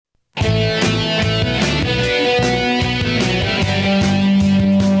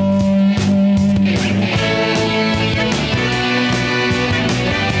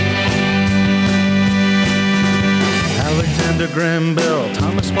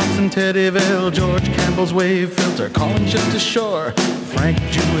in Teddyville, George Campbell's wave filter calling ship to shore. Frank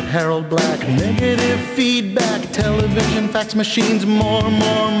Jewett, Harold Black, negative feedback, television, fax machines,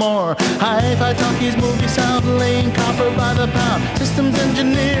 more. Hi-fi talkies, movie sound, laying copper by the pound, systems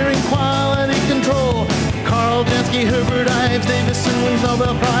engineering, quality control. Carl Jansky, Herbert Ives, Davison wins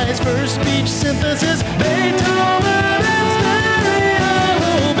Nobel Prize for speech synthesis, Beethoven and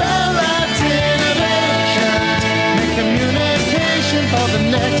stereo. Bell Labs innovations make communication for the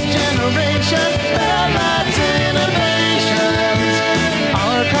next generation. Bell Labs innovations,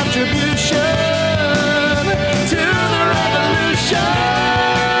 our contribution to the revolution.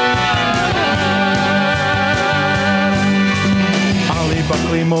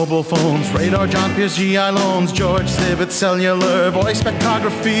 Buckley mobile phones, radar, John Pierce, GI loans, George Sivert, cellular, voice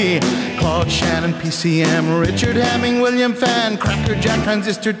spectrography, Claude Shannon, PCM, Richard Hamming, William Fan, Cracker Jack,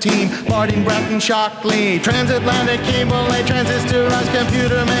 transistor team, Martin Bratton, Shockley, transatlantic cable, a transistorized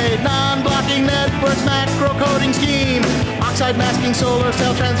computer made, non-blocking networks, macro coding scheme, oxide masking, solar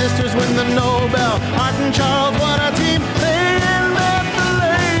cell transistors win the Nobel. Art and Charles, what a team! They invent the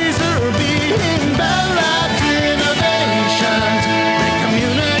laser beam. Bell Labs innovations make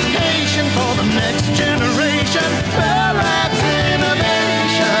communication for the next generation. Bell Labs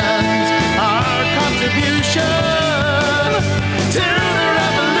innovations, our contribution to the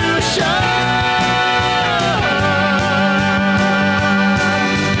revolution.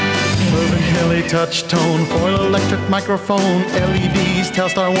 Touch tone, foil electric microphone, LEDs,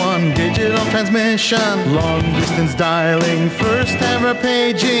 Telstar 1, digital transmission, long distance dialing, first ever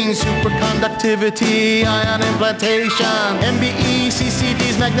paging, superconductivity, ion implantation, MBE,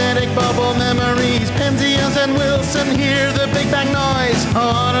 CCDs, magnetic bubble memories, Penzias and Wilson, hear the Big Bang noise,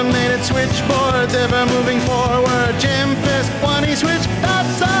 automated switchboards, ever moving forward, Jim Fisk, one switch,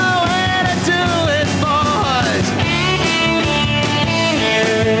 that's the way to do it, boys.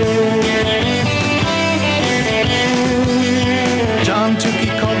 John Tukey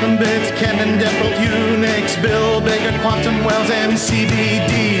called them bits, Ken and Deppelt Unix, Bill Baker, Quantum Wells,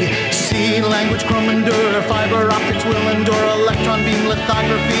 MCBD, C language, Chrome endure, fiber optics will endure, electron beam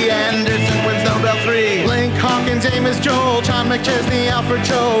lithography, Anderson wins Nobel 3. Link Hawkins, Amos Joel, John McChesney, Alfred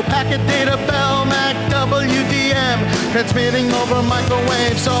Cho, packet data, Bell, Mac, WDM, transmitting over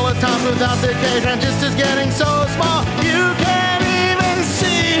microwave, solitons without decay, transistors getting so small you can't even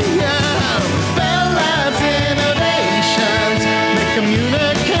see them. Bell Labs innovations make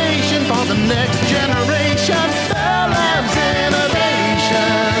communication for the next generation. Bell Labs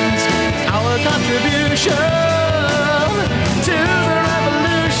innovations, our contribution to the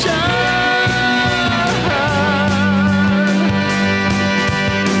revolution.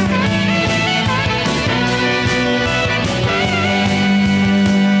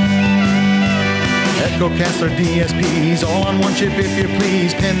 Echocaster DSPs, all on one chip if you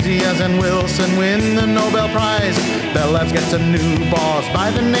please. Penzias and Wilson win the Nobel Prize. Bell Labs gets a new boss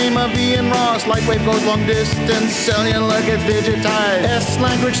by the name of Ian Ross. Lightwave goes long distance, cellular gets digitized. S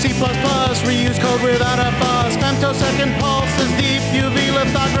language, C++, reuse code without a fuss. Femtosecond pulses, deep UV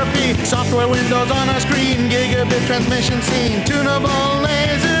lithography. Software windows on a screen, gigabit transmission scene. Tunable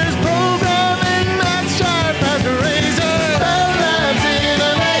lasers, programming that's sharp as a razor. Bell Labs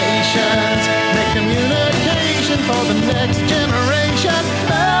innovations make communication for the next generation.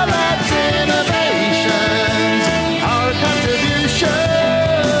 Bell Labs innovations, our contribution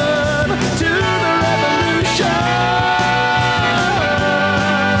to the revolution.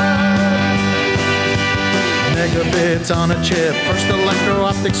 Megabits on a chip, first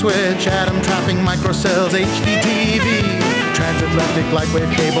electro-optic switch, atom trapping microcells, HDTV, transatlantic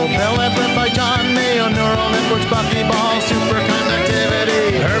lightwave cable, Bell Labs led by John Mayo, neural networks, buckyball,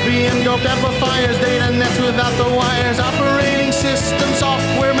 superconductivity, Erbium doped amplifiers, data nets without the wires, operating system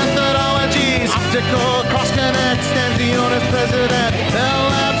software methodologies, optical cross connect, stands the owner's president. Bell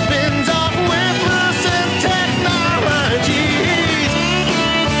Labs spins off with recent technologies.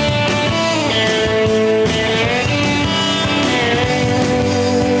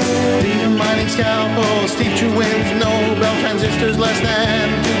 Scalpel, Steve Chu wins Nobel, transistors less than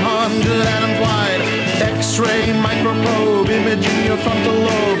 200 atoms wide, X-ray, microprobe, imaging your frontal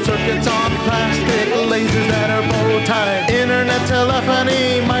lobe, circuits on plastic, lasers that are bow-tied, internet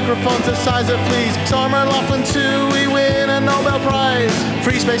telephony, microphones the size of fleas, Stormer, Laughlin, we win a Nobel Prize,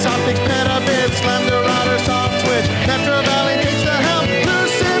 free space optics, petabits, lambda router, soft switch, Tetra Valley takes the helm,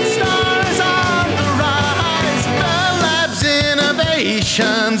 Lucent Star is on the rise. Bell Labs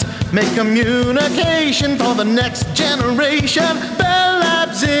innovations make communication for the next generation. Bell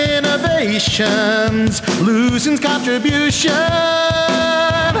Labs innovations, Lucen's contribution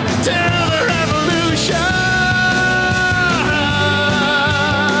to the revolution.